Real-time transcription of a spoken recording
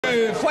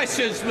to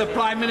questions to the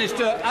Prime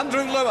Minister.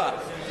 Andrew Lewer.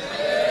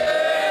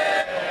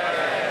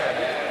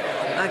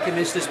 Thank you,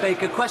 Mr.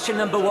 Speaker. Question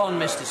number 1,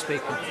 Mr.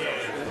 Speaker.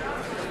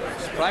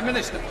 Prime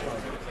Minister.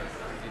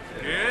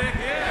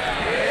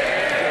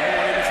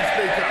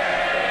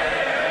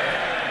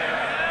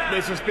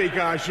 Mr.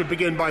 Speaker, I should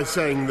begin by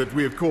saying that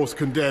we, of course,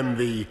 condemn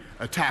the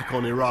attack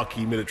on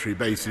Iraqi military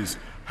bases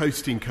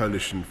hosting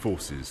coalition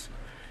forces.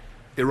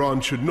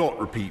 Iran should not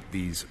repeat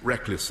these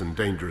reckless and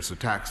dangerous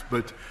attacks,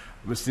 but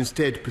must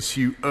instead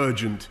pursue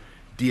urgent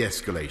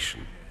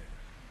de-escalation.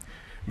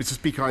 Mr.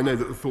 Speaker, I know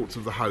that the thoughts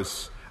of the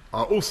House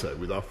are also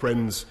with our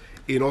friends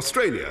in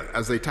Australia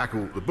as they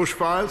tackle the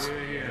bushfires,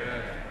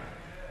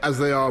 as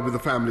they are with the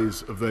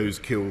families of those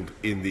killed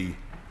in the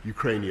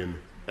Ukrainian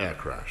air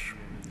crash.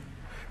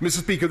 Mr.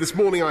 Speaker, this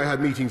morning I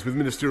had meetings with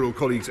ministerial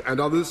colleagues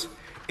and others.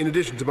 In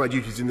addition to my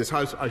duties in this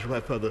House, I shall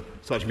have further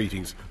such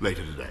meetings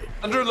later today.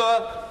 Andrew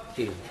Lewer.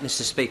 Thank you,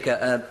 Mr.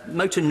 Speaker.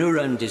 Motor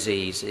neurone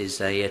disease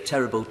is a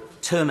terrible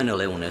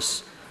terminal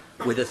illness,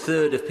 with a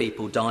third of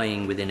people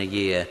dying within a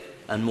year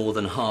and more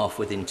than half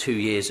within 2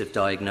 years of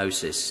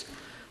diagnosis.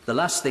 The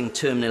last thing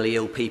terminally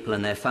ill people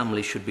and their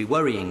families should be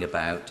worrying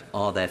about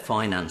are their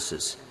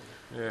finances.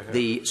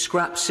 The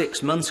Scrap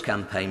 6 Months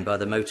campaign by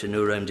the Motor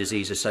Neurone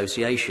Disease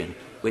Association,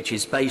 which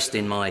is based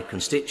in my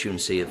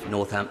constituency of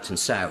Northampton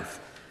South,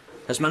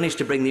 has managed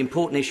to bring the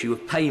important issue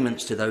of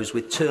payments to those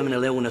with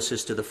terminal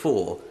illnesses to the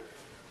fore,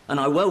 and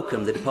I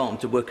welcome the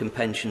Department of Work and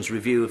Pensions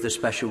review of the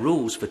special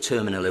rules for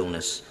terminal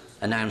illness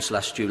announced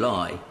last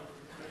July.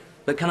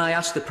 But can I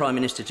ask the Prime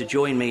Minister to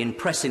join me in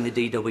pressing the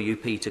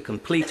DWP to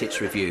complete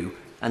its review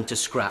and to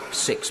scrap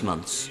 6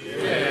 months?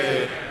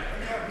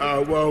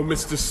 Well,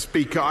 Mr.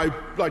 Speaker, I'd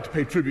like to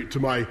pay tribute to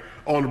my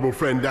honourable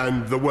friend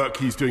and the work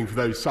he's doing for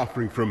those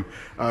suffering from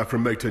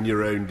motor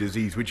neurone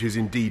disease, which is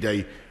indeed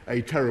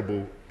a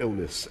terrible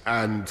illness.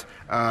 And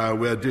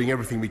we're doing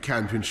everything we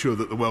can to ensure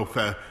that the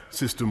welfare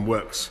system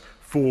works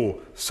for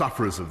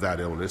sufferers of that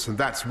illness. And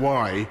that's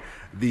why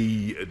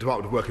the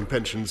Department of Work and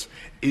Pensions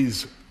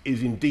is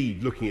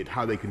indeed looking at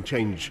how they can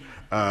change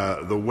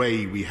the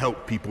way we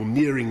help people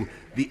nearing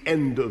the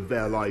end of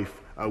their life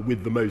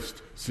with the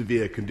most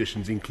severe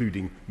conditions,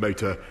 including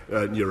motor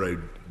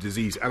neurone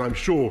disease. And I'm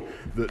sure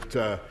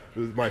that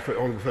my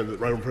honourable friend, the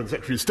Right Honourable Friend,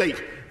 Secretary of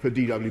State for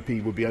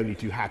DWP, would be only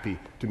too happy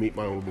to meet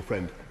my honourable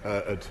friend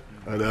at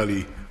an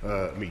early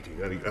meeting,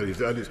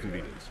 earliest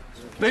convenience.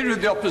 Leader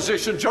of the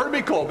Opposition,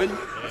 Jeremy Corbyn.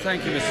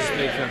 Thank you, Mr.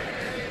 Speaker.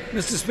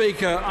 Mr.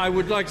 Speaker, I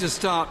would like to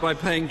start by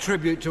paying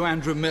tribute to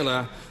Andrew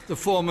Miller, the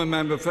former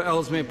member for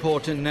Ellesmere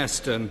Port in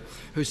Neston,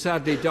 who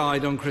sadly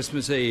died on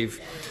Christmas Eve.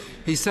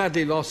 He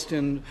sadly lost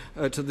to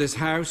this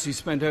House. He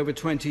spent over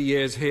 20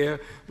 years here,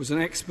 was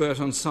an expert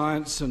on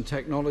science and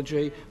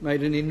technology,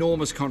 made an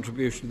enormous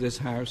contribution to this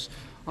House.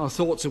 Our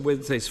thoughts are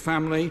with his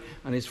family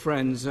and his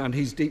friends, and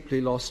he's deeply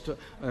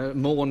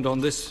mourned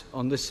on this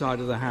side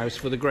of the House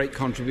for the great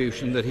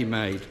contribution that he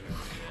made.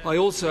 I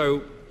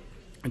also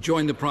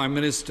join the Prime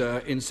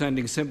Minister in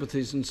sending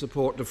sympathies and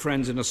support to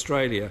friends in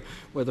Australia,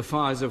 where the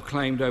fires have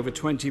claimed over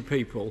 20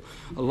 people.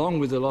 Along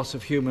with the loss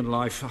of human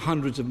life,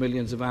 hundreds of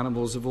millions of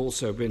animals have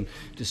also been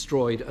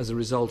destroyed as a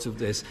result of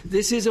this.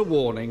 This is a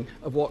warning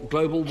of what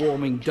global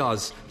warming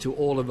does to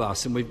all of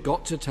us, and we've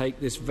got to take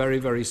this very,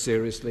 very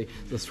seriously,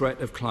 the threat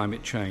of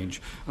climate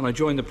change. And I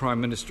join the Prime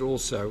Minister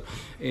also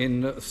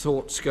in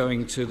thoughts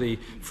going to the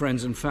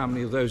friends and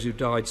family of those who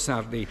died,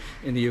 sadly,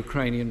 in the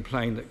Ukrainian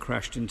plane that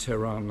crashed in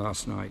Tehran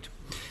last night.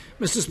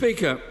 Mr.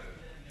 Speaker,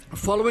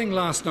 following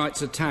last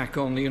night's attack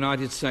on the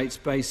United States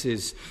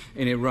bases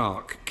in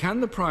Iraq,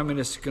 can the Prime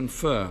Minister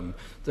confirm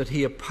that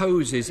he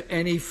opposes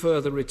any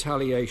further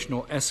retaliation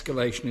or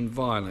escalation in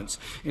violence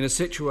in a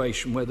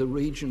situation where the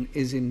region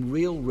is in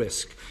real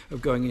risk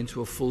of going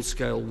into a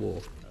full-scale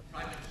war?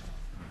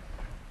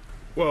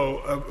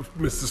 Well,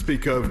 Mr.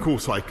 Speaker, of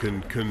course I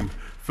can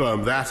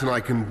confirm that, and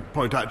I can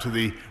point out to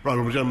the Right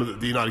Honourable Gentleman that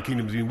the United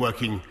Kingdom has been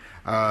working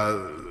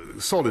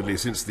solidly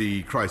since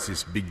the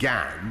crisis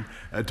began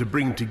to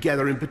bring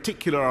together in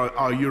particular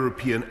our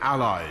European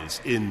allies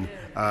in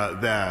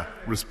their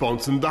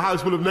response. And the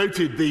House will have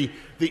noted the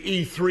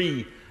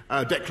E3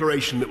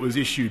 declaration that was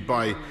issued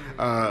by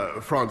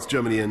France,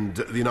 Germany and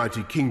the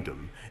United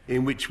Kingdom,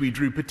 in which we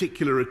drew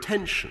particular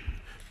attention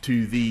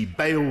to the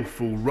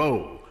baleful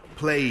role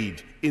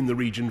played in the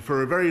region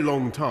for a very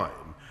long time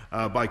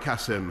by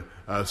Qasem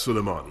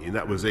Soleimani, and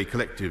that was a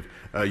collective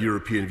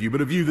European view, but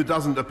a view that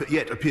doesn't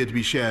yet appear to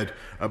be shared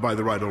by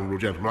the Right Honourable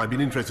Gentleman. I've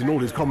been interested in all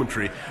his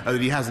commentary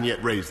that he hasn't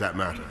yet raised that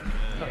matter.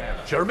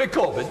 Jeremy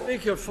Corbyn.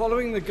 Speaker,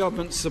 following the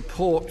government's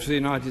support for the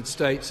United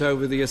States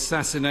over the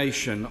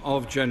assassination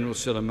of General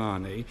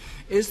Soleimani,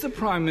 is the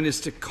Prime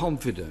Minister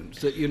confident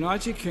that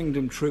United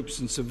Kingdom troops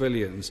and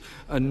civilians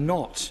are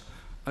not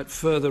at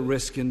further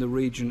risk in the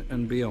region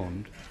and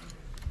beyond?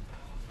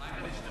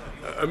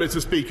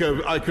 Mr. Speaker,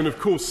 I can of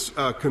course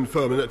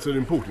confirm, and that's an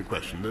important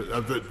question,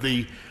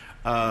 that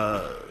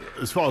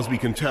as far as we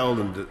can tell,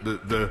 and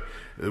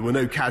there were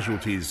no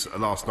casualties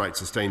last night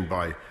sustained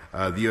by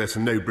the US,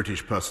 and no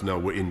British personnel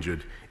were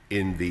injured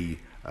in the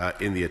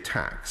in the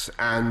attacks.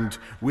 And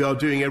we are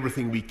doing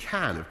everything we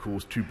can, of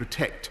course, to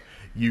protect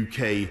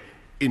UK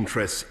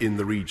interests in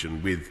the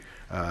region, with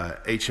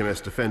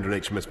HMS Defender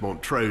and HMS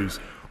Montrose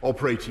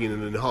operating in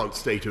an enhanced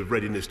state of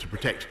readiness to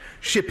protect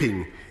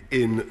shipping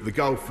in the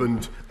Gulf.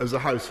 And as the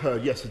House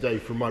heard yesterday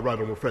from my right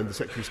honourable friend, the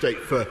Secretary of State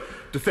for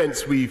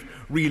Defence, we've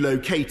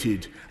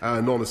relocated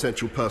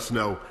non-essential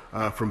personnel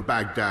from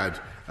Baghdad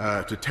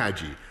to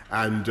Taji,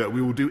 and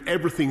we will do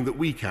everything that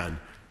we can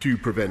to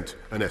prevent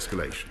an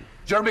escalation.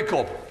 Jeremy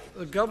Corbyn.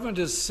 The government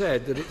has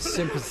said that it's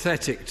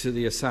sympathetic to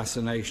the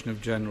assassination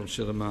of General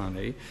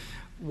Soleimani.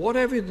 What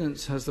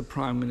evidence has the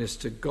Prime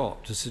Minister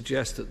got to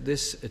suggest that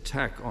this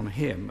attack on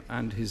him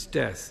and his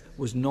death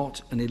was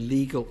not an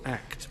illegal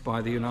act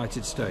by the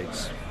United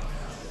States?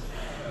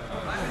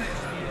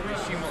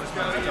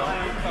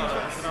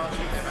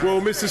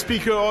 Well, Mr.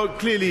 Speaker,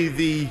 clearly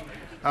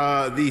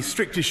the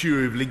strict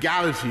issue of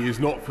legality is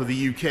not for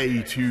the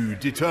UK to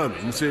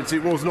determine, since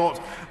it was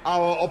not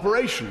our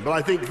operation. But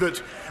I think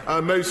that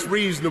most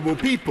reasonable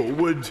people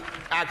would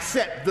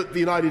accept that the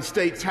United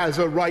States has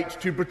a right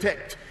to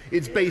protect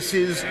its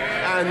bases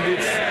and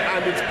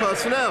its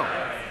personnel.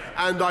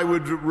 And I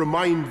would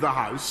remind the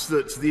House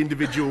that the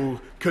individual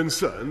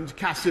concerned,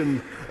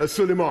 Qasem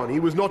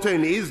Soleimani, was not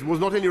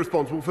only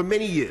responsible for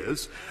many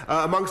years,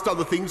 amongst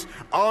other things,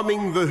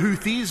 arming the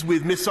Houthis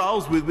with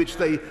missiles with which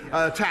they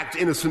attacked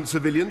innocent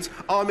civilians,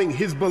 arming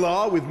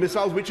Hezbollah with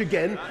missiles which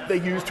again they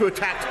used to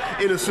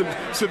attack innocent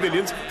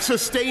civilians,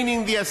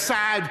 sustaining the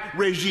Assad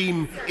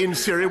regime in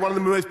Syria, one of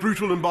the most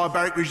brutal and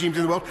barbaric regimes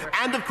in the world,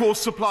 and of course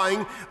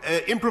supplying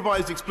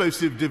improvised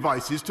explosive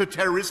devices to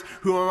terrorists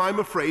who, I'm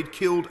afraid,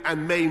 killed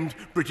and maimed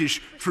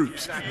British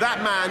troops.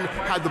 That man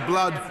had the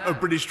blood of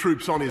British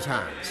troops on his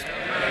hands.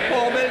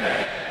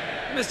 Corbyn.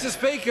 Mr.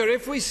 Speaker,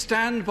 if we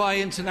stand by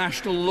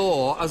international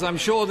law, as I'm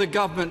sure the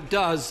government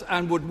does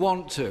and would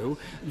want to,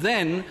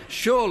 then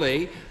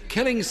surely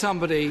killing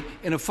somebody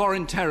in a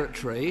foreign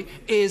territory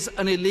is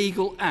an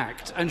illegal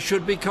act and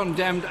should be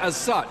condemned as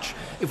such.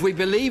 If we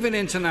believe in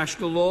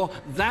international law,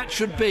 that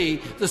should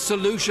be the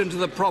solution to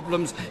the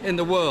problems in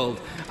the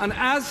world. And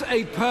as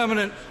a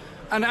permanent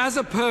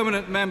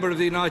member of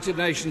the United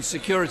Nations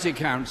Security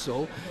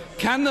Council,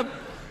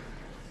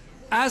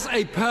 as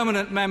a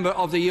permanent member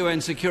of the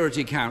UN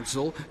Security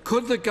Council,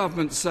 could the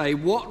government say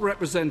what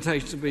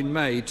representations have been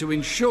made to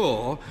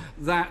ensure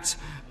that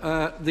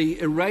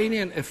the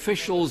Iranian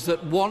officials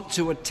that want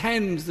to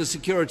attend the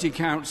Security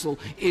Council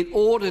in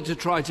order to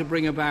try to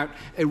bring about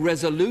a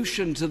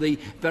resolution to the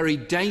very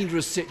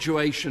dangerous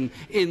situation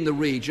in the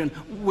region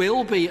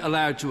will be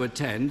allowed to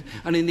attend?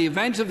 And in the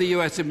event of the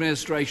US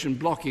administration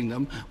blocking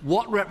them,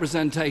 what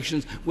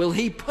representations will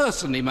he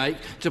personally make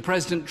to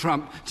President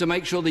Trump to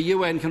make sure the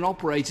UN can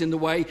operate in the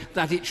way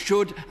that it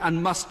should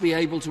and must be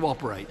able to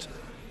operate?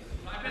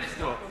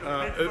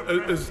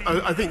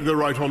 I think the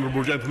right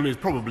honourable gentleman is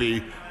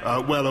probably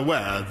well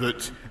aware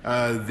that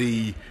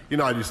the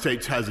United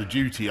States has a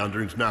duty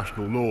under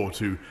international law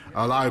to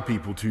allow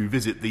people to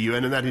visit the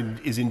UN, and that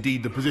is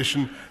indeed the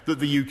position that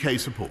the UK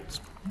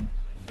supports.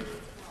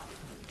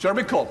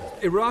 Jeremy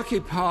Corbyn. Iraqi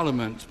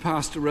Parliament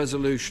passed a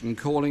resolution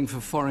calling for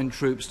foreign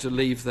troops to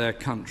leave their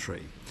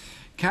country.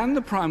 Can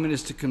the Prime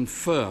Minister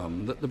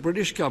confirm that the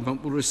British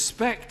government will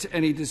respect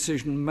any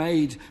decision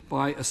made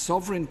by a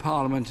sovereign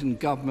parliament and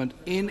government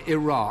in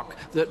Iraq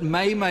that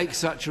may make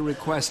such a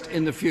request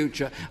in the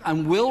future,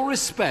 and will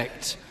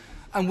respect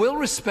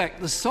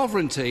the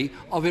sovereignty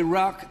of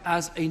Iraq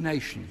as a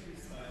nation?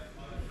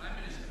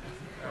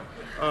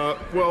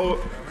 Well,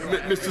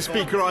 Mr.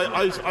 Speaker,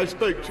 I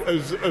spoke,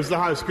 as the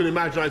House can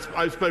imagine,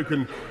 I've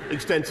spoken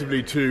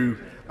extensively to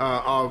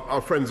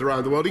our friends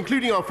around the world,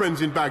 including our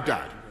friends in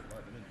Baghdad.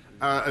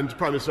 And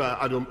Prime Minister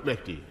Adel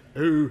Mehdi,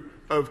 who,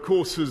 of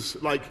course, has,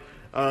 like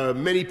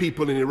many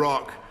people in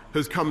Iraq,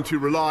 has come to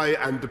rely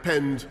and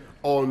depend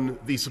on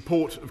the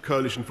support of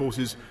coalition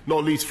forces,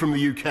 not least from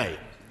the UK.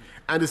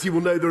 And as he will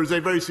know, there is a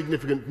very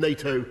significant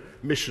NATO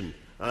mission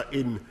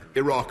in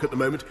Iraq at the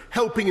moment,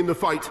 helping in the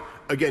fight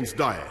against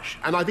Daesh.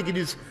 And I think it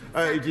is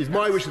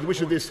my wish, the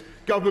wish of this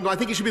government, I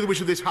think it should be the wish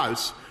of this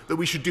House, that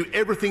we should do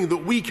everything that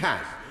we can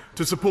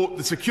to support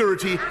the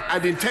security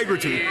and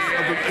integrity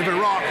of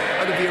Iraq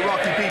and of the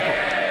Iraqi people.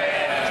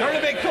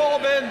 Jeremy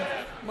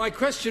Corbyn. My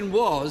question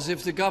was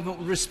if the government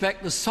would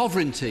respect the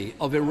sovereignty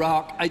of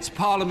Iraq, its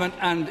parliament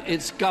and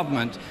its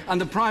government,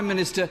 and the Prime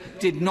Minister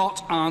did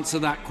not answer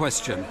that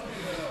question.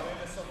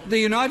 The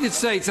United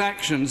States'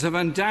 actions have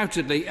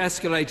undoubtedly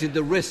escalated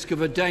the risk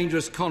of a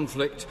dangerous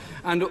conflict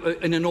and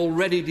in an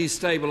already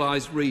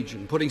destabilised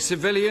region, putting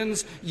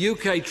civilians,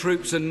 UK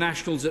troops and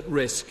nationals at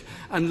risk,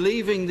 and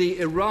leaving the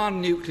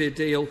Iran nuclear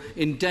deal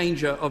in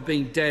danger of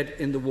being dead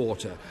in the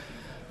water.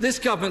 This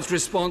government's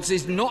response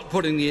is not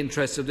putting the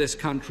interests of this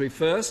country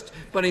first,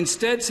 but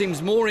instead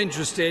seems more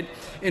interested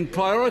in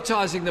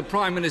prioritising the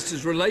Prime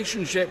Minister's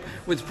relationship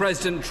with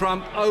President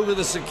Trump over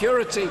the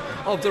security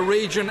of the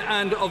region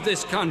and of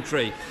this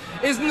country.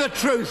 Isn't the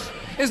truth,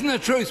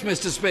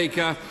 Mr.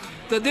 Speaker,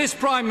 that this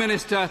Prime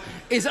Minister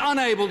is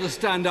unable to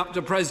stand up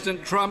to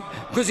President Trump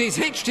because he's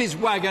hitched his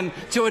wagon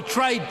to a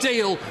trade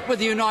deal with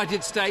the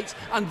United States,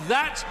 and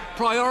that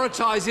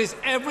prioritises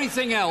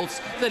everything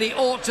else that he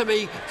ought to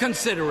be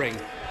considering.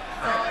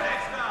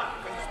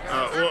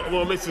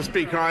 Well, Mr.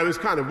 Speaker, I was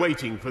kind of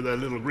waiting for the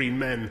little green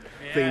men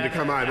thing to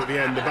come out at the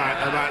end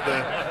about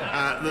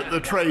the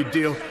trade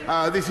deal.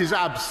 This is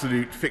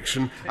absolute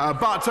fiction.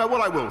 But what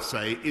I will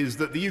say is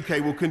that the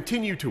UK will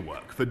continue to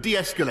work for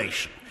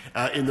de-escalation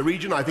in the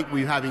region. I think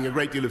we're having a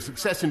great deal of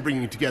success in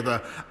bringing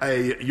together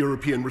a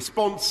European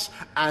response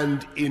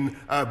and in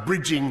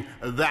bridging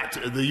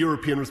the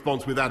European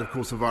response with that, of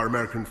course, of our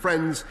American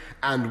friends,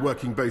 and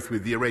working both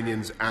with the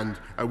Iranians and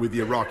with the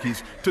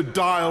Iraqis to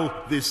dial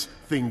this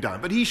thing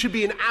down. But he should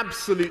be in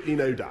absolutely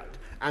no doubt.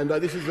 And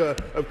this is,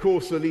 of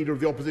course, the leader of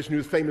the opposition who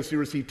has famously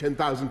received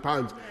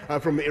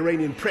 £10,000 from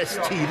Iranian press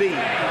TV.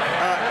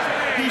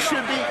 He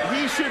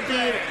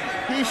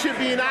should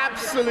be in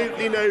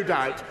absolutely no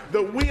doubt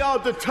that we are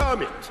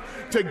determined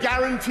to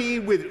guarantee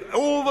with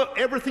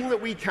everything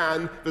that we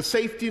can the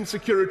safety and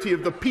security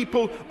of the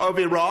people of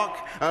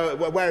Iraq,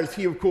 whereas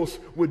he, of course,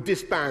 would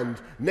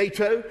disband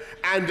NATO.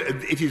 And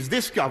it is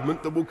this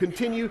government that will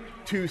continue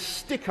to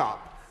stick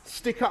up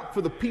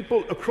for the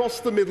people across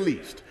the Middle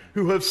East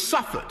who have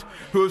suffered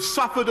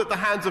at the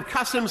hands of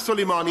Qasem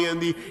Soleimani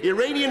and the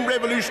Iranian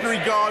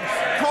Revolutionary Guard,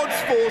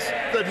 Quds Force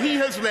that he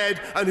has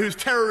led and whose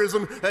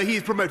terrorism he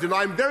has promoted. And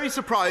I'm very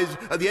surprised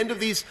at the end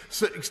of these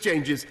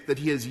exchanges that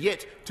he has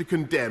yet to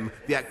condemn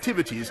the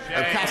activities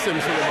of Qasem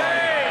Soleimani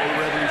and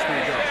the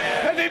Revolutionary Guard.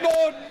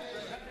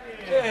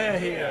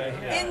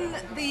 In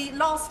the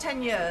last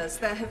 10 years,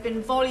 there have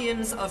been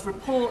volumes of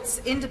reports,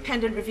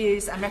 independent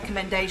reviews and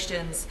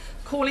recommendations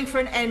calling for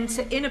an end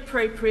to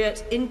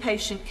inappropriate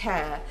inpatient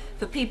care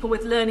for people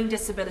with learning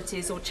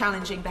disabilities or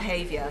challenging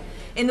behaviour.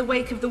 In the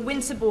wake of the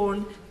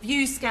Winterbourne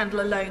Views scandal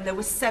alone, there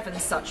were 7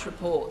 such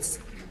reports.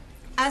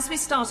 As we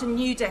start a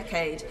new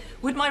decade,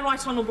 would my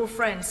right honourable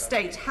friend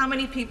state how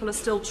many people are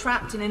still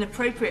trapped in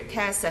inappropriate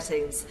care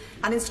settings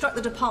and instruct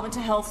the Department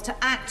of Health to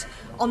act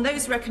on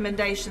those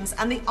recommendations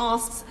and the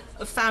asks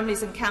of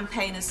families and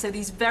campaigners so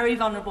these very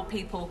vulnerable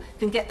people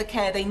can get the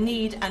care they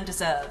need and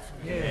deserve?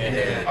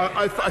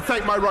 I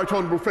thank my right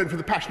honourable friend for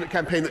the passionate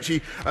campaign that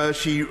she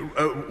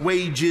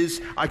wages.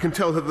 I can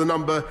tell her the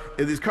number,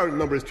 his current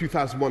number is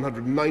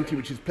 2,190,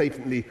 which is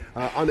patently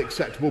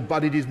unacceptable,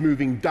 but it is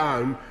moving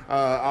down.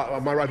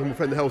 My right honourable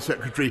friend, the Health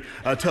Secretary,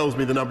 tells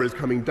me the number is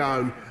coming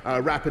down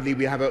rapidly.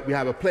 We have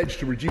a pledge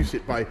to reduce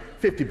it by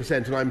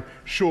 50%, and I'm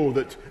sure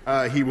that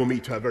he will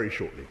meet her very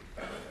shortly.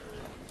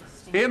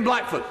 Ian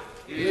Blackford.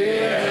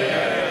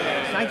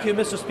 Thank you,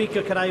 Mr.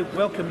 Speaker. Can I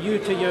welcome you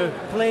to your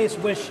place?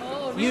 Wish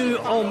you,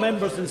 all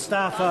members and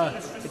staff,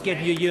 good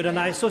New Year. And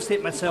I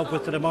associate myself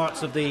with the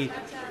remarks of the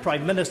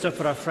Prime Minister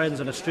for our friends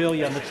in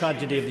Australia and the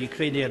tragedy of the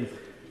Ukrainian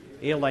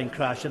airline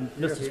crash. And,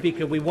 Mr.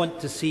 Speaker, we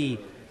want to see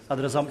the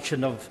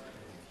resumption of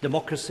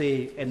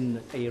democracy in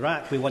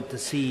Iraq. We want to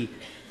see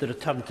the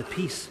return to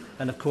peace.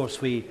 And, of course,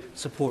 we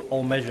support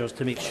all measures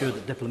to make sure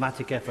that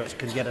diplomatic efforts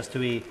can get us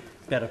to a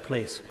better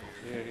place.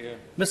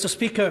 Mr.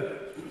 Speaker,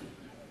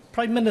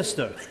 Prime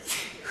Minister,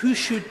 who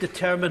should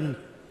determine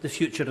the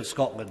future of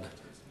Scotland?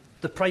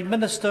 The Prime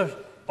Minister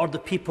or the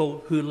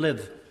people who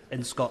live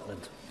in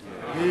Scotland?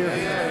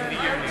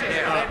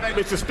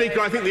 Mr.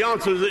 Speaker, I think the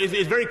answer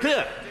is very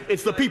clear.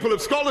 It's the people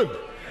of Scotland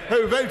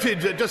who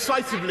voted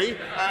decisively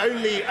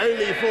only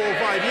 4 or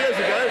 5 years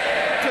ago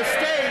to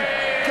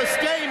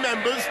stay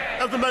members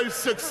of the most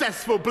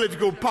successful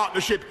political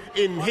partnership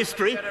in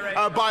history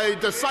by a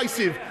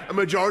decisive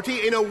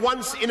majority in a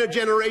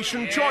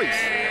once-in-a-generation choice.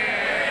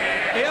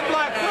 Ian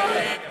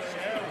Blackford.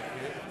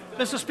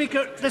 Mr.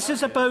 Speaker, this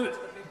is about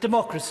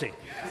democracy.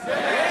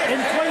 In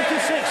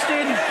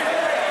 2016,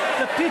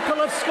 the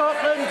people of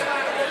Scotland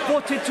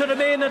voted to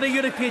remain in the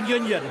European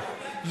Union,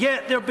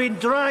 yet they're being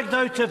dragged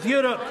out of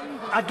Europe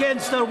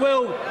against their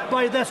will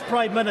by this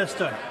Prime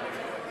Minister.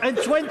 In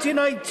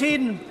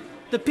 2019,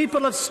 the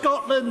people of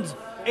Scotland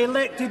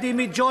elected a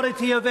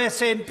majority of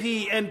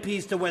SNP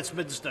MPs to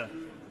Westminster.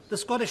 The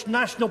Scottish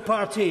National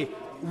Party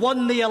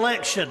won the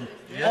election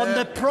on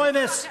the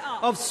premise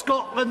of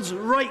Scotland's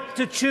right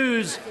to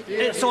choose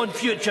its own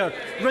future,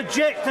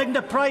 rejecting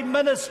the Prime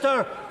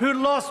Minister who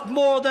lost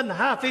more than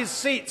half his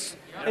seats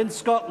in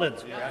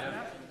Scotland.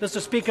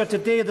 Mr. Speaker,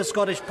 today the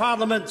Scottish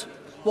Parliament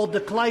will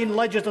decline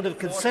legislative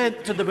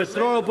consent to the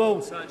withdrawal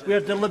bill we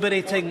are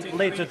deliberating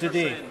later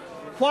today.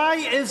 Why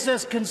is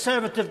this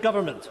Conservative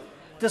government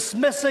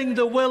dismissing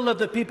the will of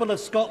the people of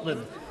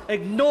Scotland,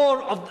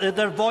 ignore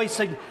their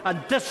voicing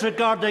and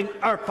disregarding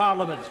our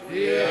Parliament?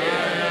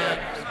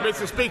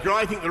 Mr. Speaker,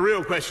 I think the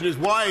real question is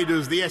why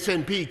does the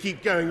SNP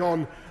keep going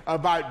on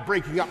about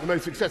breaking up the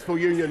most successful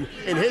union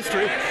in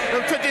history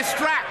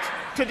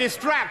to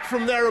distract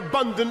from their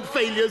abundant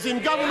failures in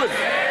government? You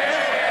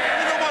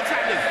know what's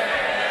happening?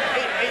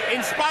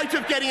 in spite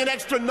of getting an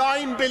extra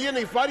 £9 billion,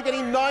 in spite of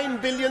getting £9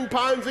 billion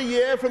a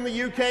year from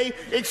the UK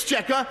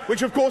Exchequer,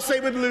 which of course they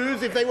would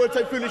lose if they were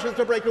so foolish as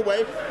to break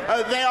away,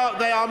 they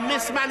are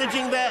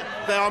mismanaging their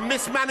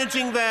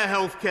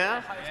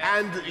healthcare,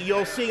 and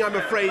you're seeing, I'm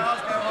afraid,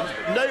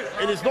 no,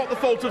 it is not the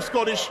fault of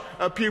Scottish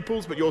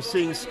pupils, but you're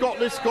seeing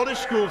Scottish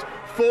schools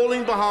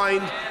falling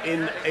behind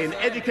in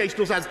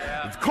educational standards.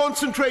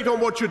 Concentrate on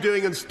what you're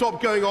doing and stop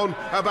going on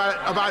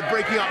about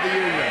breaking up the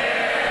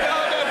union.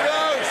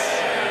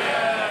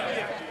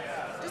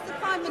 Does the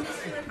Prime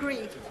Minister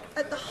agree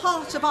at the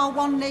heart of our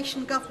One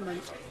Nation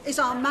government is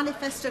our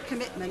manifesto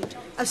commitment: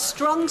 a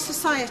strong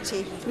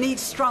society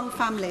needs strong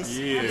families?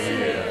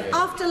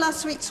 After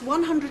last week's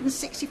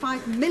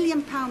 £165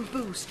 million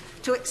boost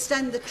to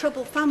extend the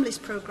Troubled Families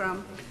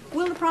programme,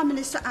 will the Prime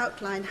Minister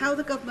outline how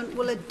the government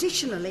will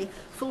additionally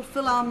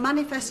fulfil our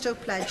manifesto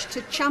pledge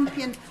to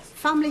champion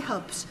family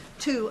hubs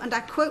to, and I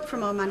quote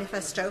from our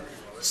manifesto,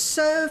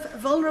 serve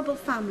vulnerable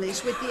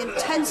families with the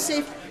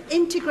intensive,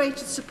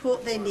 integrated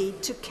support they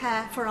need to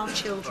care for our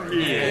children?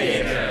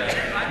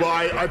 Well,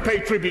 I pay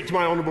tribute to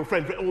my honourable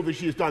friend for all that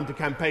she has done to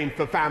campaign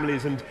for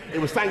families, and it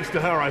was thanks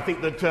to her, I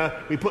think,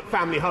 that we put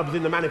family hubs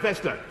in the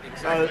manifesto.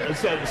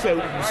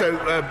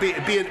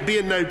 Be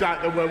in no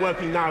doubt that we're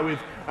working now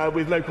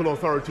with local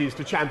authorities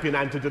to champion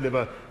and to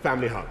deliver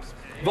family hubs.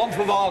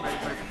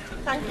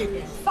 Thank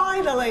you.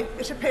 Finally,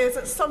 it appears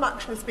that some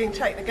action is being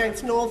taken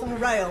against Northern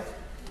Rail.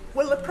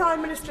 Will the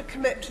Prime Minister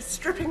commit to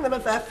stripping them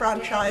of their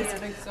franchise,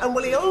 and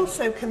will he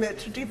also commit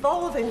to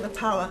devolving the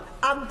power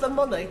and the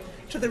money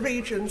to the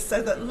regions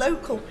so that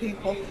local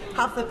people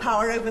have the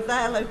power over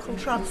their local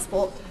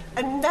transport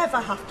and never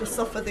have to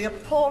suffer the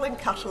appalling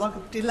catalogue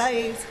of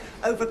delays,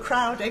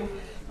 overcrowding,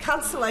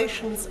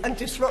 cancellations and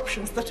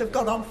disruptions that have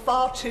gone on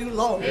far too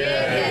long?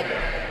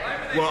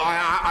 Well,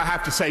 I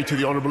have to say to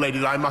the honourable lady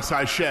that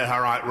I share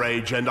her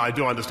outrage, and I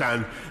do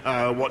understand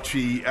what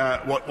she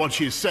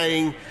is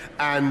saying,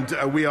 and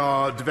we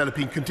are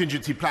developing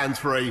contingency plans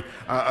for a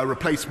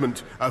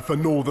replacement for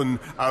Northern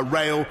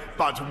Rail.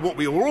 But what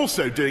we are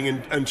also doing,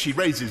 and she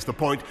raises the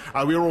point,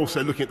 we are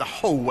also looking at the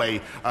whole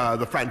way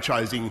the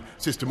franchising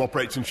system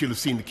operates, and she'll have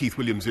seen the Keith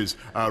Williams's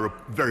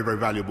very, very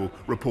valuable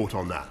report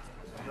on that.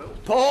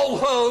 Paul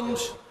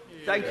Holmes.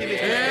 Thank you, Mr.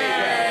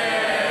 Speaker.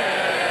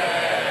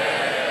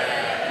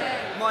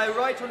 My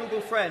right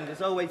honourable friend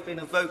has always been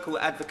a vocal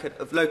advocate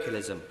of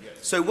localism.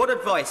 So what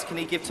advice can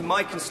he give to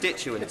my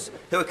constituents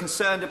who are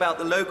concerned about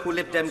the local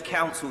Lib Dem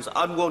Council's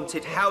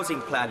unwanted housing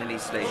plan in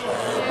Eastleigh,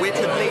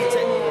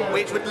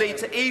 which would lead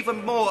to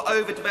even more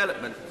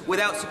overdevelopment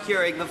without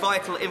securing the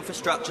vital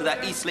infrastructure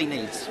that Eastleigh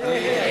needs?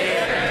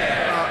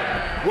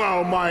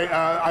 Well,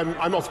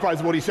 I'm not surprised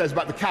at what he says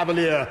about the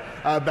cavalier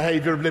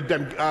behaviour of Lib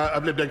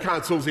Dem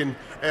councils in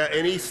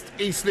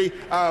Eastleigh.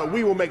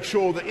 We will make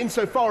sure that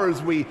insofar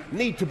as we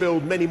need to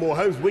build many more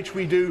homes, which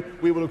we do,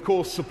 we will of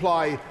course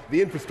supply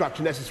the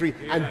infrastructure necessary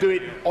and do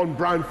it on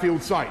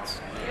brownfield sites.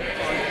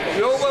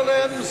 Joe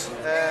Williams.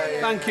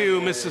 Thank you,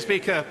 Mr.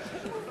 Speaker.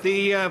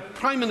 The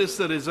Prime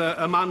Minister is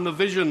a man of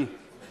vision,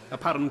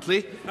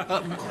 apparently.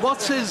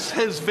 What's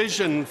his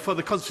vision for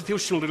the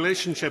constitutional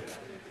relationship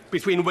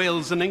between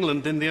Wales and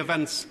England in the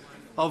events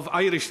of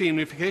Irish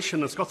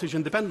reunification and Scottish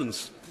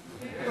independence?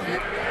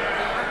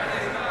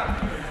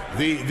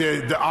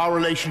 Our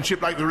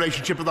relationship, like the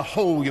relationship of the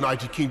whole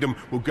United Kingdom,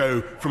 will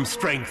go from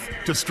strength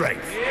to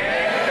strength.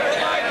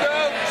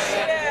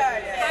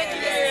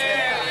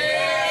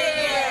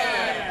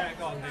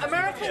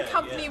 American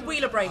company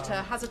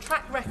Wheelabrator has a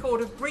track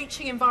record of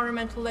breaching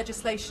environmental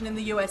legislation in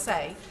the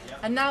USA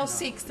and now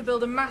seeks to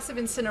build a massive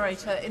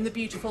incinerator in the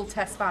beautiful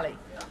Tess Valley.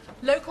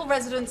 Local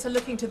residents are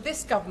looking to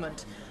this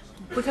government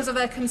because of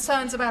their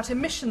concerns about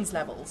emissions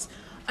levels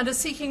and are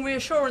seeking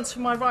reassurance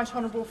from my right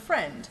honourable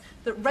friend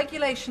that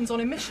regulations on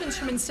emissions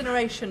from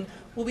incineration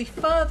will be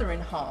further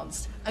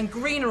enhanced and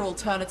greener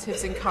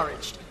alternatives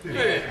encouraged.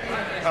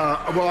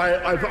 Well,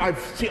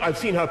 I've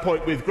seen her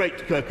point with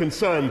great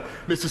concern,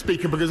 Mr.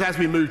 Speaker, because as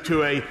we move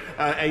to a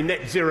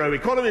net zero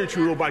economy, which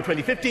we will by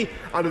 2050,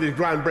 under this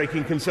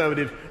groundbreaking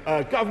Conservative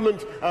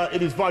government,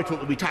 it is vital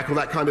that we tackle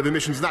that kind of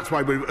emissions. And that's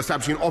why we're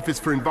establishing an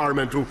Office for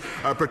Environmental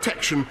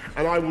Protection,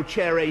 and I will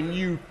chair a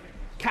new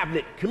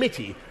Cabinet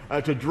Committee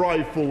to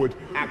drive forward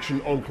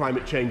action on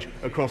climate change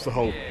across the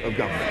whole of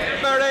government.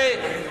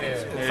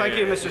 Thank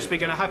you, Mr.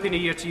 Speaker, and a Happy New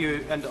Year to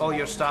you and all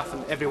your staff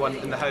and everyone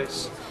in the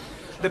House.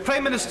 The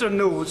Prime Minister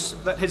knows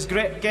that his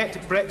Get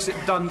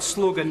Brexit Done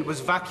slogan was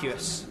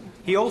vacuous.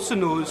 He also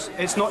knows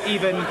it's not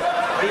even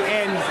the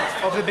end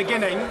of the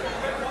beginning,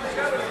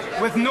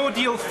 with no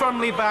deal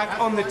firmly back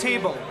on the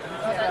table.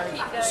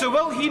 So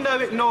will he now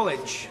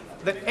acknowledge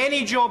that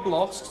any job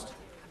lost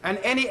and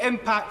any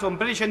impact on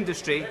British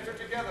industry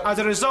as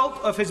a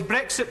result of his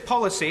Brexit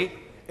policy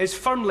is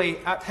firmly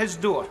at his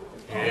door?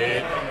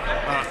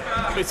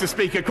 Mr.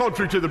 Speaker,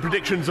 contrary to the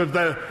predictions of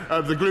the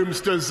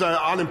gloomsters,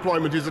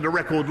 unemployment is at a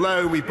record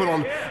low. We put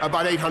on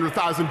about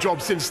 800,000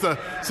 jobs since the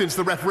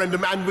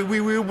referendum, and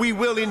we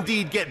will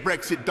indeed get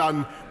Brexit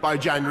done by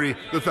January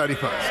the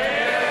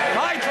 31st.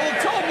 Michael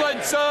Tomlin.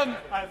 Simpson.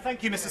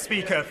 Thank you, Mr.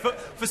 Speaker.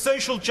 For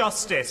social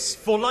justice,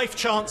 for life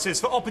chances,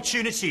 for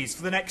opportunities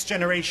for the next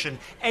generation,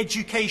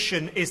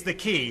 education is the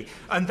key.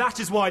 And that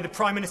is why the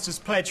Prime Minister's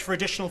pledge for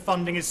additional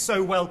funding is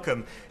so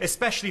welcome,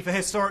 especially for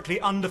historically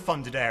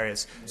underfunded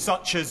areas,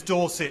 such as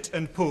Dorset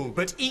and Poole.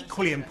 But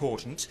equally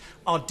important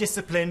are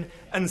discipline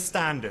and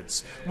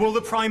standards. Will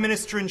the Prime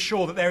Minister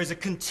ensure that there is a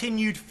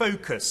continued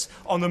focus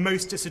on the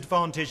most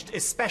disadvantaged,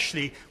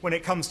 especially when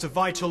it comes to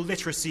vital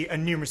literacy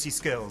and numeracy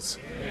skills?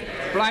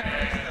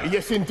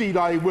 Yes, indeed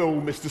I will,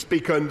 Mr.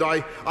 Speaker, and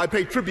I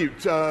pay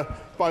tribute,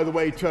 by the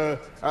way, to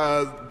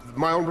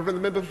my honourable friend,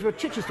 the member for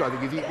Chichester, I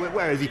think, is he?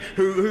 Where is he?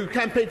 Who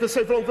campaigned for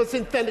so long for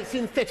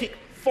synthetic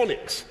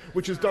phonics,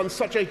 which has done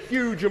such a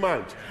huge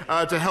amount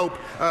to help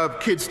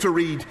kids to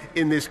read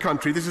in this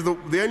country. This is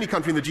the only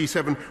country in the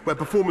G7 where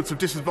performance of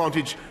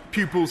disadvantaged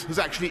pupils has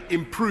actually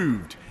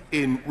improved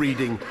in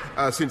reading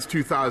since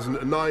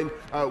 2009.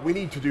 We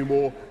need to do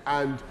more,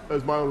 and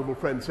as my honourable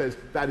friend says,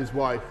 that is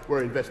why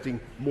we're investing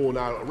more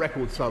now,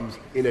 record sums,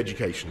 in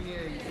education.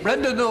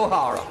 Brendan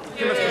O'Hara.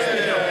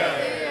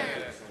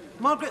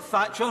 Margaret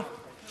Thatcher,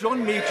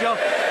 John Major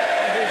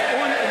and his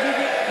own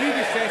immediate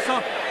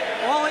predecessor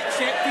all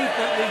accepted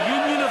that the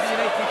Union of the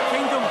United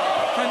Kingdom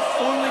can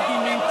only be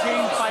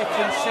maintained by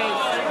consent.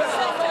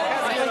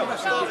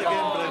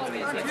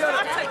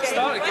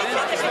 Start again.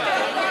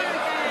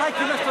 Thank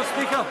you, Mr.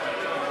 Speaker.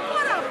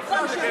 What a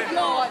bunch of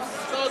lies.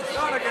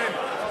 Start again.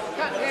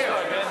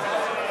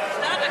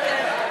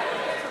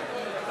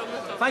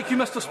 Thank you,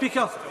 Mr.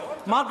 Speaker.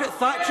 Margaret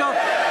Thatcher, John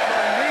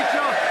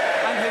Major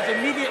and his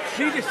immediate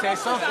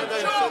predecessor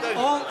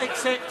all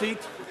accepted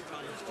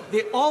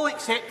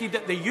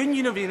that the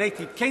Union of the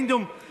United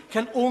Kingdom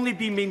can only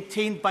be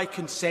maintained by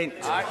consent.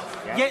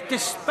 Yet,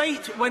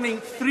 despite winning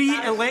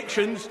 3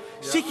 elections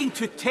seeking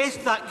to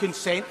test that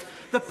consent,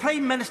 the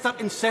Prime Minister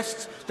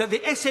insists that the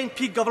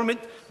SNP government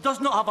does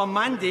not have a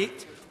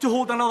mandate to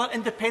hold another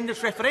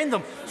independence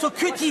referendum. So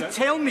could he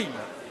tell me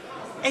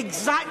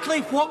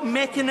exactly what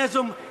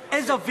mechanism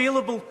is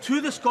available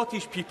to the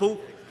Scottish people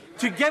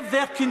to give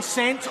their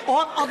consent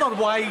or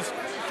otherwise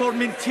for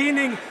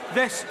maintaining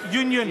this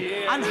union,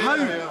 and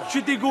how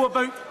should they go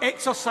about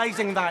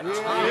exercising that?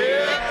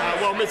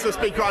 Well, Mr.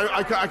 Speaker,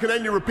 I can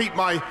only repeat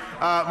my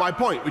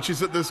point, which is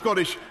that the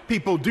Scottish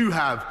people do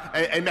have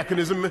a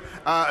mechanism.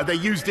 They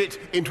used it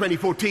in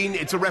 2014.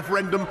 It's a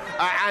referendum,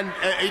 and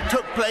it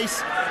took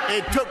place.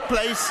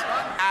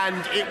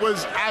 And it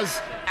was,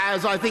 as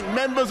I think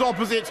members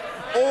opposite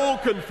all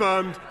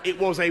confirmed, it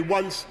was a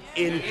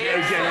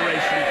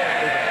once-in-a-generation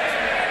event.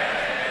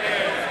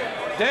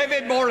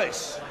 David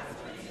Morris.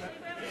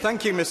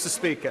 Thank you, Mr.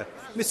 Speaker.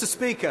 Mr.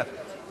 Speaker,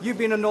 you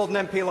being a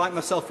Northern MP like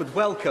myself would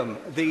welcome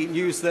the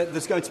news that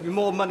there's going to be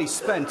more money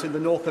spent in the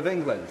north of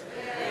England.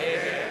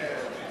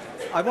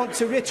 I want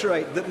to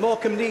reiterate that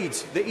Morecambe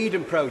needs the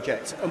Eden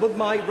project, and would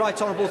my right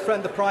honourable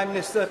friend the Prime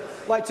Minister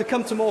like to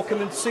come to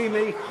Morecambe and see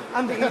me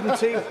and the Eden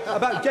team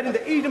about getting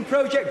the Eden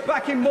project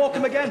back in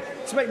Morecambe again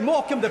to make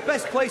Morecambe the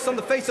best place on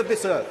the face of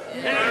this earth?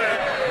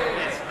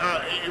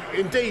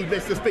 Indeed,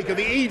 Mr. Speaker,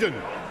 the Eden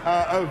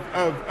of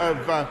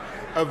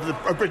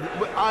Britain.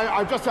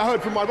 I've just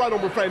heard from my right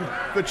honourable friend,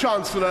 the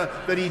Chancellor,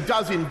 that he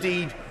does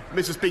indeed,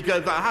 Mr. Speaker,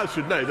 the House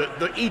should know that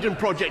the Eden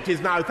project is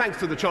now, thanks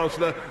to the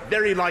Chancellor,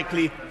 very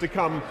likely to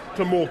come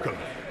to Morecambe.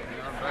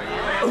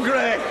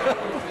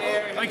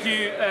 Thank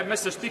you,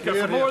 Mr. Speaker.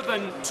 For more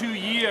than 2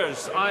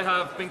 years, I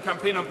have been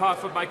campaigning on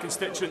behalf of my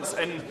constituents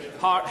in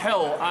Hart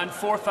Hill and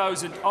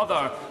 4,000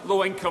 other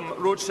low-income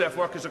road chef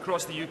workers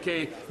across the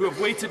UK who have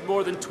waited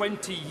more than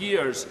 20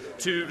 years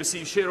to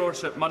receive share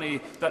ownership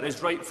money that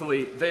is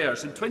rightfully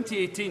theirs. In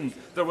 2018,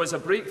 there was a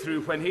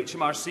breakthrough when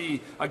HMRC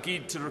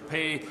agreed to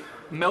repay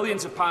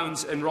millions of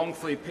pounds in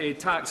wrongfully paid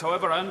tax.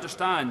 However, I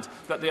understand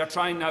that they are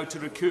trying now to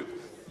recoup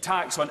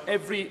tax on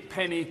every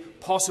penny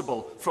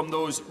possible from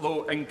those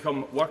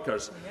low-income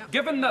workers.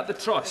 Given that the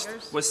Trust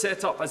was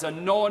set up as a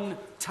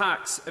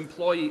non-tax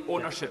employee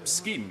ownership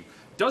scheme,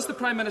 does the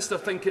Prime Minister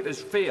think it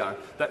is fair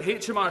that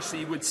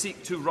HMRC would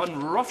seek to run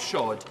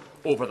roughshod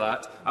over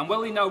that, and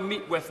will he now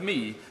meet with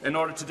me in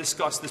order to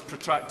discuss this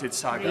protracted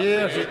saga?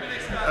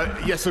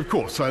 Yes, of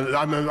course.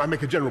 I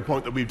make a general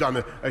point that we've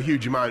done a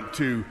huge amount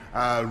to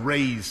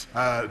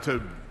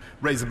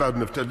lift the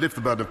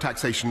burden of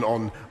taxation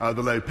on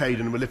the low paid,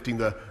 and we're lifting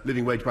the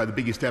living wage by the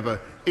biggest ever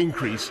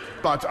increase.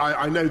 But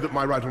I know that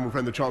my right honourable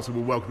friend the Chancellor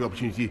will welcome the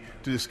opportunity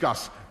to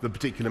discuss the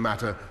particular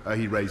matter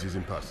he raises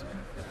in person.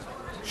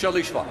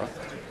 Shelley Schwarzer.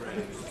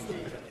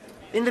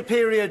 In the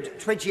period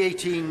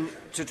 2018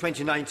 to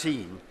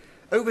 2019,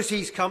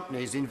 overseas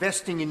companies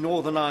investing in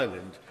Northern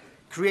Ireland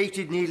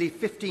created nearly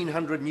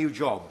 1,500 new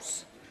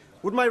jobs.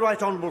 Would my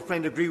right honourable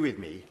friend agree with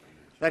me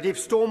that if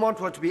Stormont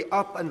were to be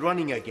up and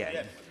running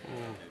again,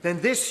 then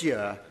this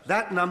year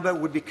that number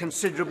would be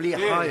considerably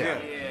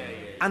higher,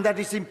 and that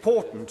it's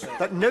important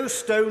that no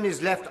stone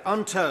is left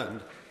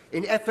unturned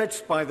in efforts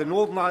by the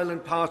Northern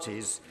Ireland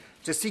parties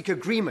to seek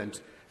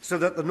agreement so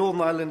that the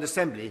Northern Ireland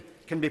Assembly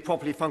can be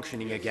properly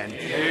functioning again?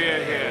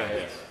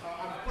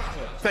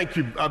 Thank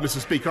you, Mr.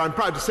 Speaker. I'm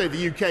proud to say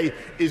the UK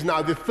is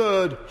now the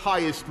third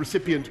highest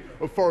recipient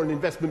of foreign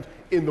investment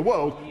in the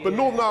world, but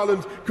Northern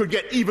Ireland could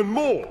get even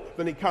more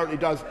than it currently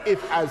does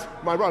if, as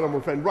my right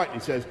honourable friend rightly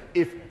says,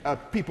 if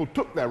people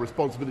took their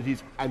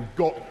responsibilities and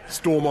got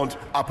Stormont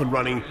up and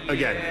running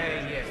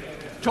again.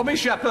 Tommy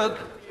Shepherd.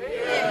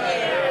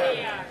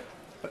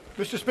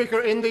 Mr. Speaker,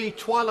 in the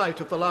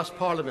twilight of the last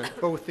Parliament,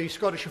 both the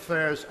Scottish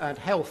Affairs and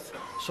Health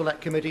Select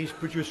Committees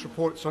produced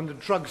reports on the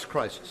drugs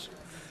crisis.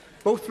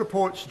 Both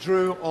reports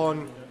drew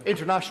on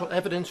international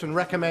evidence and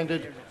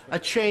recommended a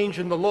change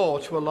in the law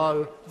to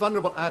allow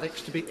vulnerable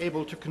addicts to be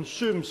able to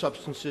consume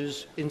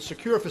substances in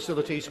secure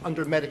facilities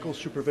under medical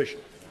supervision.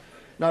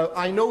 Now,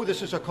 I know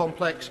this is a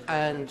complex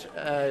and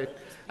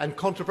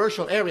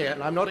controversial area,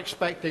 and I'm not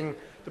expecting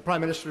the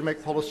Prime Minister to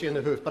make policy in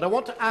the hoof, but I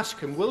want to ask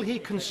him, will he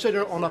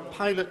consider on a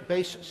pilot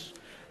basis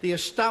the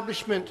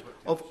establishment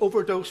of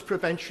overdose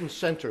prevention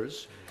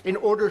centres in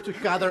order to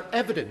gather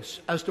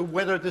evidence as to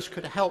whether this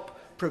could help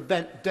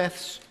prevent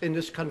deaths in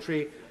this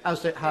country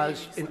as it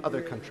has in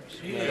other countries?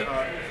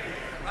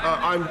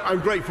 I'm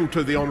grateful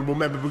to the honourable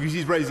member because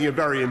he's raising a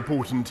very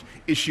important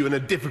issue and a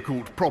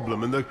difficult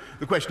problem. And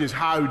the question is,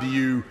 how do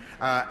you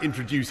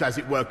introduce, as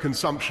it were,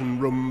 consumption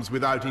rooms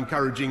without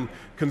encouraging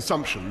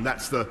consumption?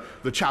 That's the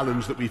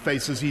challenge that we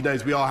face. As he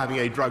knows, we are having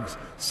a drugs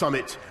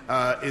summit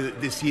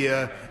this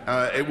year.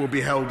 It will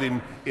be held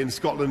in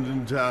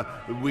Scotland,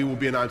 and we will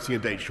be announcing a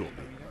date shortly.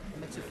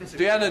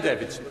 Deanna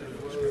Davidson.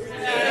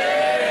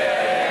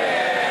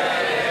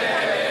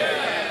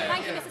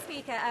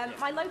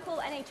 My local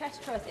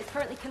NHS trust is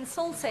currently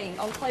consulting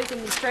on closing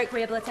the stroke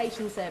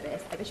rehabilitation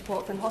service at Bishop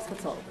Auckland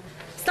Hospital.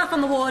 Staff on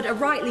the ward are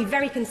rightly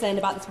very concerned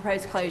about this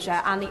proposed closure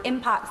and the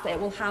impacts that it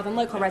will have on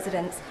local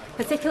residents,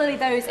 particularly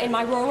those in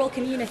my rural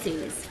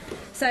communities.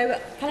 So,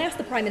 can I ask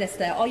the Prime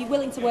Minister, are you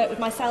willing to work with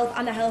myself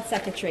and the Health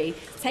Secretary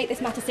to take this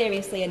matter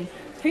seriously and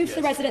prove to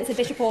the residents of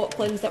Bishop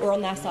Auckland that we're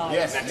on their side?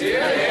 Yes.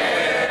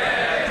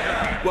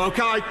 Well,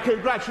 can I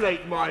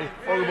congratulate my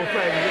honourable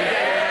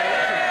friend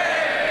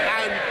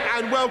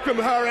and welcome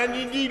her and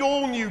indeed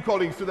all new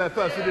colleagues to their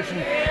first edition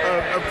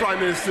of Prime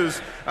Minister's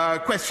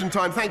Question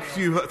Time. Thank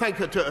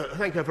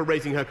her for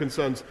raising her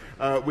concerns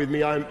with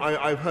me.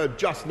 I've heard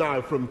just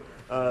now from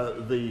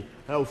the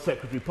Health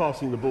Secretary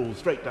passing the ball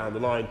straight down the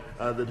line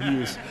that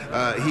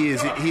he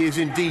is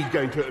indeed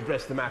going to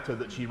address the matter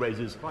that she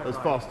raises as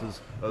fast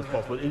as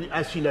possible.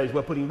 As she knows,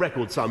 we're putting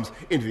record sums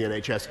into the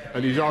NHS,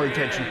 and it is our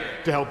intention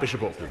to help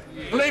Bishop Auckland.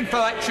 Liam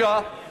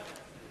Fletcher.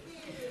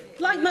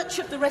 Like much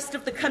of the rest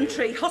of the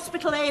country,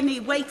 hospital A&E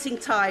waiting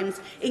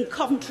times in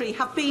Coventry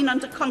have been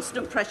under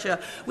constant pressure,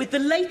 with the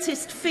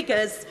latest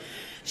figures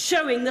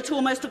showing that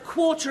almost a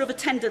quarter of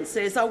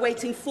attendances are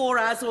waiting 4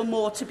 hours or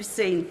more to be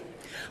seen.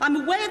 I'm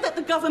aware that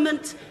the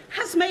government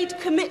has made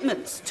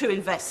commitments to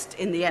invest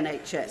in the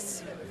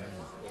NHS.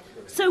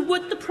 So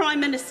would the Prime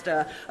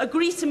Minister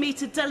agree to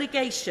meet a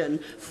delegation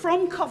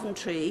from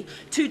Coventry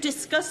to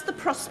discuss the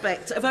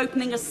prospect of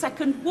opening a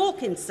second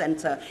walk-in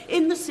centre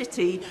in the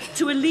city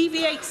to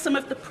alleviate some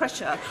of the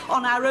pressure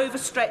on our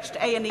overstretched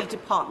A&E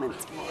department?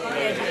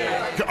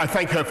 I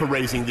thank her for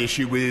raising the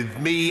issue with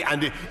me,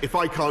 and if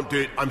I can't do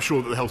it, I'm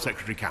sure that the Health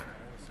Secretary can.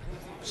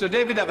 Sir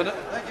David Evan.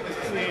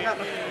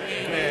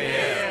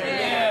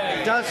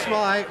 Does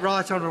my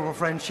right honourable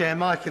friend share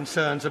my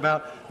concerns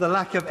about the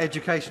lack of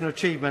educational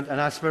achievement and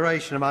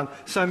aspiration among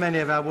so many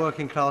of our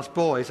working class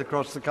boys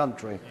across the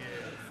country?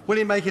 Will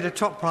he make it a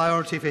top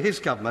priority for his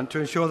government to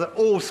ensure that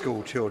all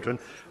school children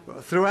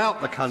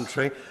throughout the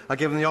country are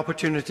given the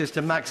opportunities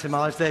to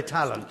maximise their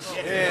talents?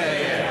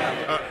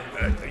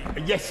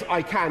 Yes,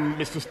 I can,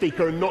 Mr.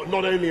 Speaker, and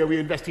not only are we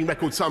investing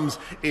record sums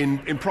in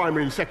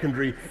primary and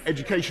secondary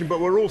education, but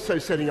we're also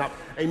setting up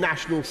a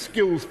national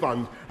skills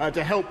fund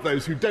to help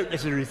those who don't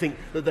necessarily think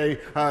that they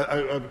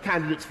are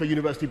candidates for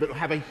university but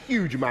have a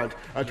huge amount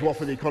to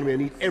offer the economy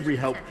and need every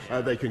help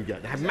they can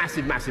get. They have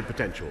massive, massive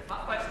potential.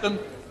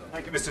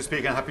 Thank you, Mr.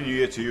 Speaker, and Happy New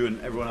Year to you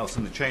and everyone else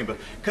in the Chamber.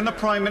 Can the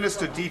Prime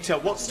Minister detail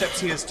what steps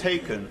he has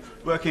taken,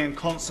 working in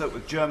concert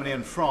with Germany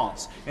and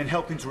France, in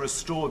helping to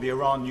restore the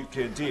Iran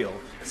nuclear deal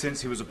since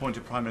he was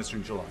appointed Prime Minister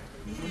in July?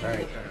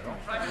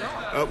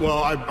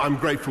 Well, I'm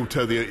grateful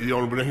to the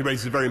Honourable. He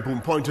raises a very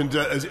important point, and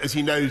as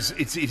he knows,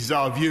 it is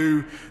our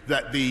view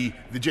that the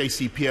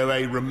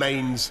JCPOA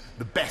remains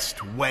the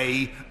best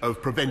way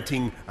of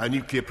preventing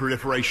nuclear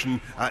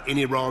proliferation in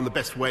Iran, the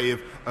best way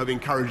of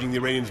encouraging the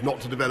Iranians not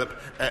to develop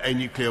a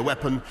nuclear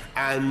weapon,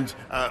 and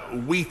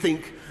we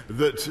think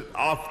that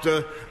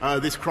after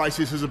this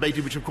crisis has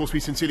abated, which of course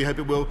we sincerely hope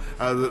it will,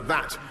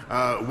 that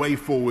way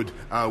forward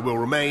will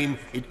remain.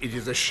 It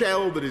is a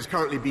shell that is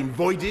currently being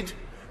voided,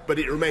 but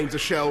it remains a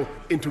shell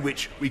into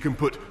which we can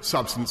put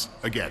substance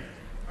again.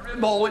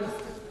 Baldwin.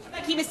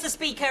 Thank you, Mr.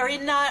 Speaker.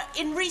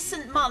 In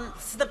recent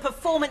months, the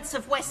performance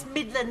of West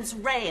Midlands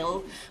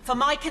Rail for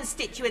my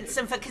constituents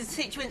and for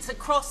constituents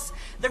across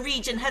the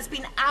region has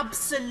been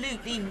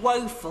absolutely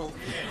woeful.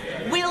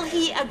 Will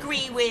he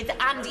agree with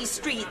Andy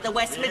Street, the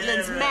West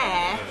Midlands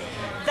Mayor,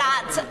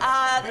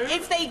 that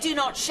if they do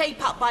not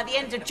shape up by the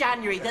end of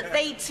January, that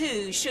they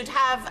too should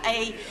have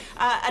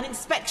an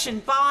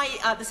inspection by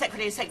the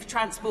Secretary of State for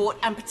Transport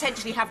and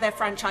potentially have their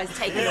franchise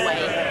taken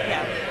away?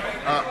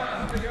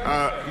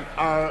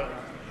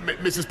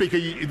 Mr. Speaker,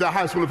 the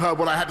House will have heard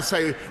what I had to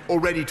say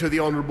already to the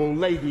Honourable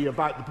Lady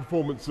about the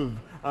performance of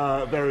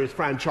various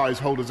franchise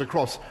holders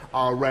across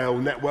our rail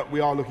network.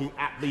 We are looking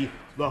at the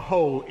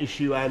whole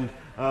issue, and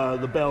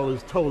the bell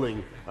is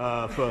tolling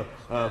for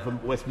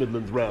West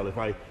Midlands Rail,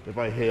 if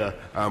I hear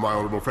my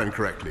honourable friend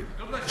correctly.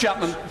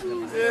 Chapman.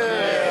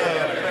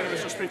 Thank you,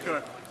 Mr.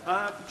 Speaker.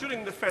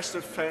 During the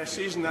festive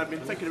season, I've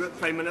been thinking about the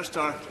Prime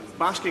Minister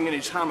basking in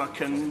his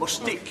hammock and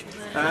Mustique,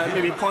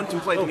 maybe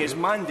contemplating his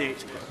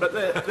mandate. But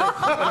the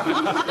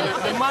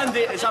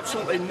mandate is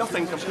absolutely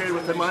nothing compared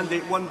with the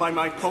mandate won by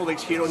my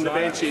colleagues here on the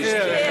benches.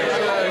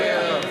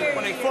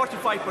 Winning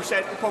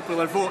 45%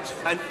 popular vote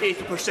and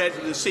 80%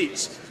 of the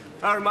seats.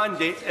 Our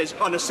mandate is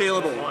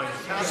unassailable.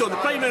 So the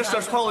Prime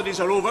Minister's holidays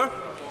are over,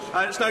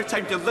 and it's now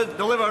time to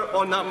deliver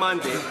on that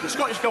mandate. The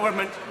Scottish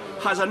Government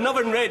has an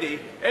oven ready,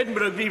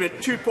 Edinburgh Agreement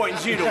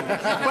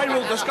 2.0. When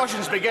will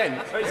discussions begin?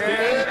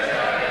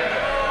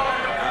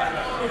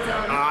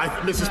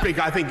 Mr.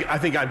 Speaker, I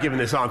think I've given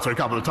this answer a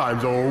couple of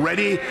times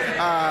already.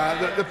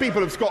 The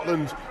people of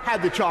Scotland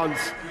had the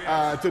chance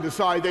to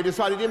decide. They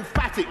decided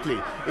emphatically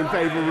in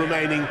favour of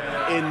remaining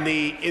in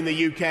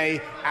the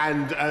UK,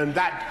 and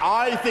that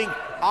I think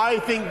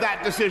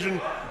that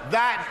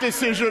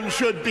decision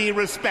should be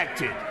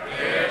respected.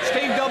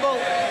 Steve Double.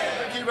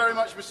 Thank you very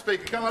much, Mr.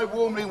 Speaker. Can I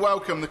warmly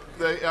welcome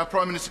our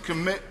Prime Minister's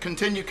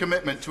continued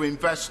commitment to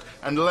invest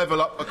and level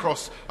up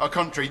across our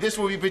country. This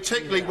will be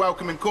particularly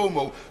welcome in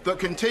Cornwall, that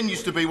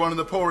continues to be one of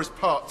the poorest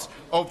parts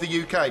of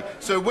the UK.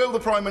 So will the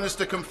Prime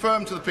Minister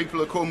confirm to the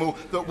people of Cornwall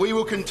that we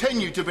will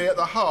continue to be at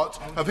the heart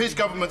of his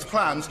government's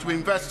plans to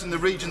invest in the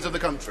regions of the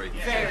country?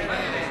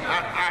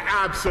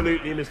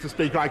 Absolutely, Mr.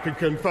 Speaker. I can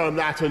confirm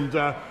that, and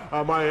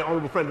my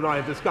honourable friend and I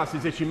have discussed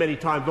this issue many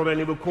times. Not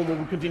only will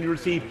Cornwall continue to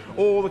receive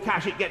all the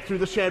cash it gets through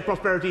the Shared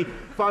Prosperity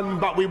Fund,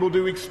 but we will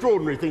do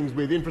extraordinary things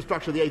with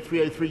infrastructure, the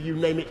A303, you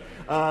name it,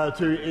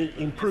 to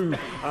improve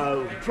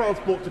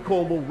transport to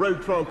Cornwall,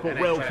 road transport,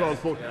 rail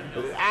transport,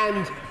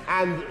 and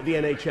the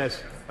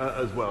NHS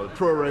as well.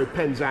 Truro,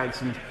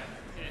 Penzance, and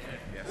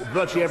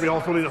virtually every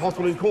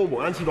hospital in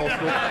Cornwall, and St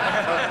Hospital,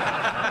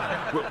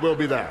 will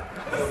be there.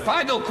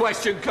 Final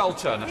question,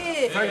 Colton.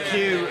 Thank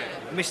you,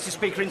 Mr.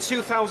 Speaker. In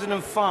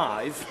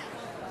 2005,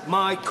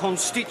 my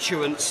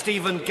constituent,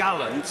 Stephen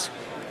Gallant,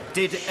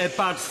 did a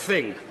bad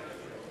thing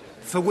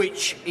for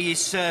which he is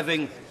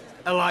serving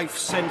a life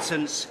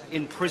sentence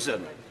in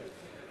prison.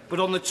 But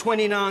on the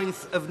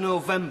 29th of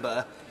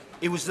November,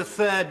 he was the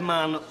third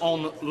man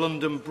on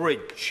London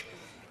Bridge.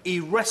 He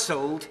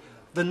wrestled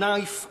the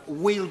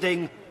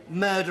knife-wielding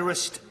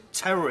murderous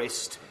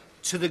terrorist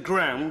to the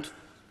ground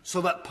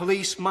so that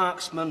police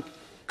marksmen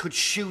could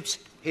shoot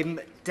him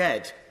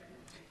dead.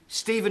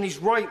 Stephen is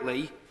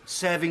rightly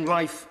serving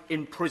life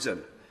in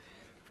prison.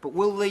 But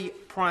will the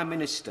Prime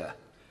Minister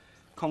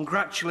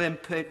congratulate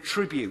and pay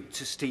tribute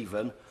to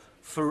Stephen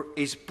for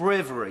his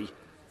bravery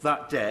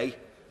that day,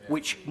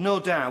 which no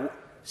doubt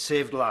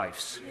saved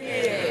lives?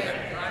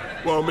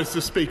 Well, Mr.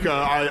 Speaker,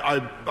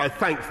 I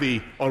thank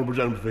the honourable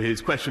gentleman for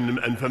his question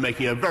and for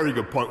making a very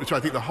good point, which I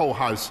think the whole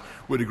House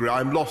would agree.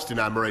 I'm lost in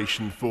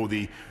admiration for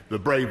the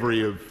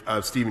bravery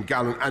of Stephen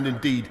Gallant and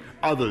indeed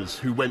others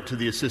who went to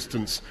the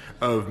assistance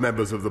of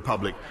members of the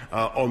public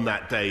on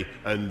that day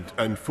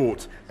and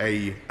fought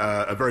a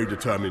very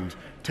determined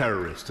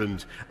terrorist.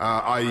 And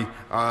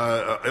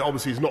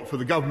obviously it's not for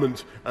the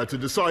government to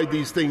decide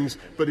these things,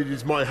 but it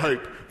is my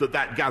hope that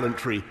that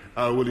gallantry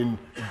will in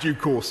due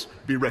course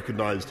be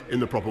recognised in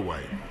the proper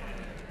way.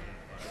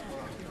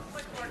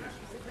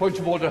 Point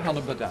of order,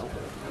 Hannah Bedell.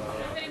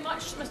 Thank you very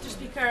much, Mr.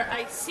 Speaker.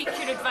 I seek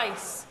your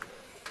advice.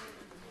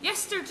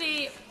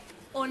 Yesterday,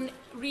 on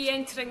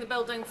re-entering the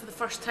building for the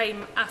first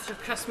time after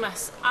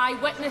Christmas, I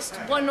witnessed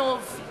one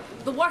of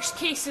the worst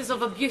cases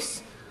of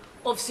abuse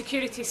of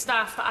security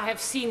staff that I have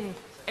seen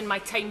in my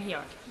time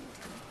here.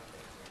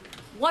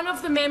 One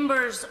of the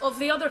members of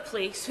the other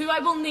place, who I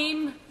will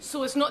name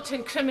so as not to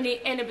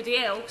incriminate anybody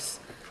else,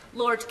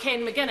 Lord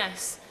Ken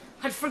McGuinness,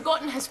 had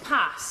forgotten his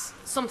pass,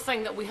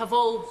 something that we have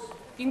all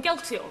been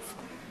guilty of.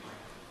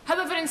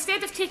 However,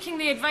 instead of taking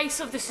the advice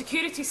of the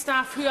security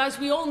staff, who, as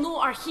we all know,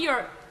 are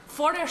here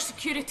for our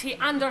security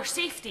and our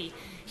safety,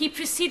 he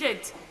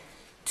proceeded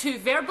to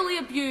verbally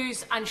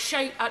abuse and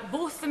shout at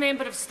both the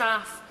member of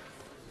staff,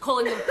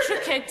 calling them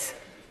crooked,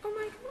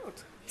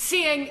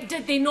 saying,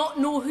 did they not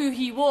know who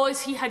he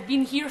was? He had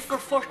been here for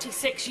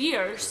 46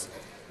 years,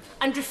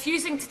 and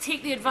refusing to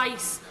take the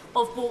advice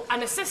of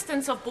and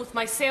assistance of both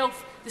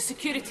myself, the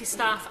security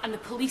staff and the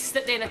police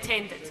that then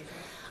attended.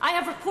 I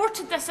have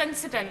reported this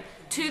incident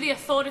to the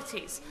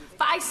authorities,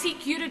 but I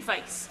seek your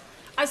advice,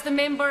 as the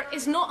member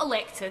is not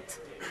elected,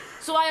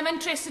 so I am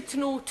interested to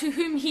know to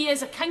whom he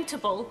is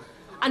accountable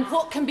and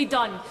what can be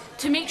done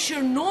to make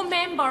sure no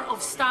member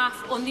of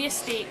staff on the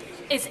estate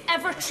is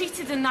ever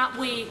treated in that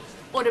way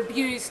or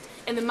abused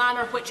in the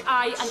manner which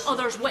I and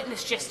others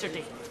witnessed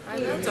yesterday?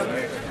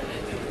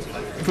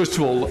 First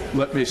of all,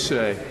 let me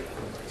say,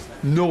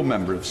 no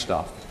member of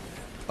staff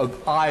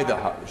of either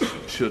house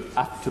should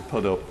have to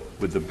put up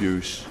with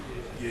abuse.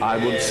 I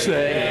would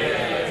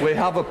say we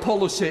have a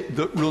policy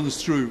that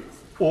runs through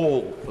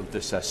all of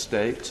this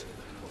estate,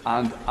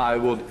 and I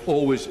would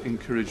always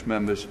encourage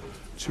members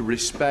to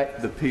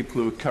respect the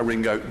people who are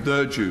carrying out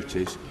their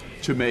duties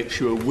to make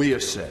sure we are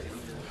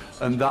safe.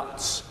 And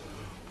that's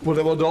what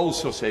I would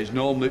also say is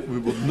normally we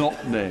would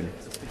not name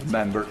a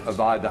member of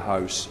either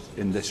house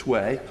in this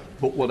way,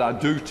 but what I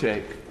do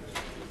take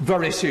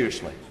very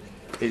seriously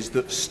is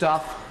that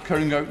staff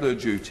carrying out their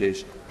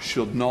duties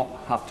should not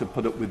have to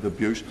put up with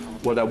abuse.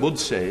 What I would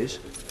say is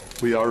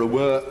we are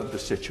aware of the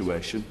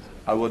situation.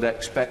 I would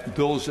expect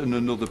those in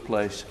another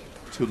place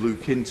to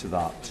look into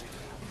that,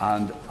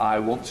 and I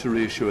want to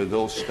reassure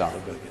those staff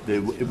that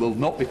it will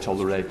not be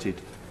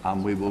tolerated,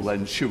 and we will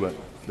ensure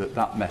that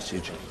that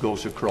message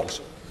goes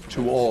across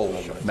to all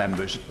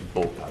members of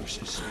both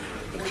houses.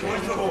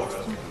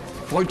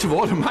 Point of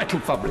order, Michael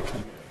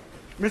Fabricant.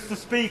 Mr.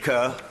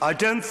 Speaker, I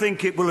don't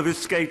think it will have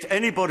escaped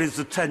anybody's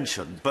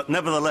attention, but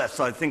nevertheless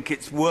I think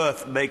it's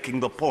worth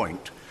making the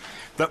point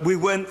that we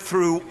went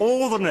through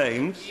all the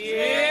names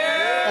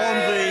on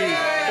the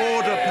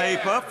order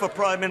paper for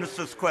Prime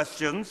Minister's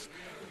questions,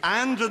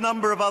 and a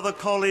number of other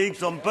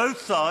colleagues on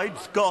both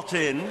sides got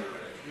in,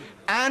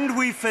 and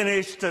we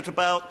finished at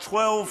about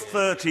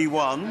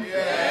 12:31,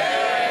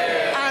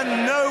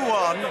 and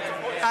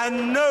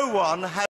no one had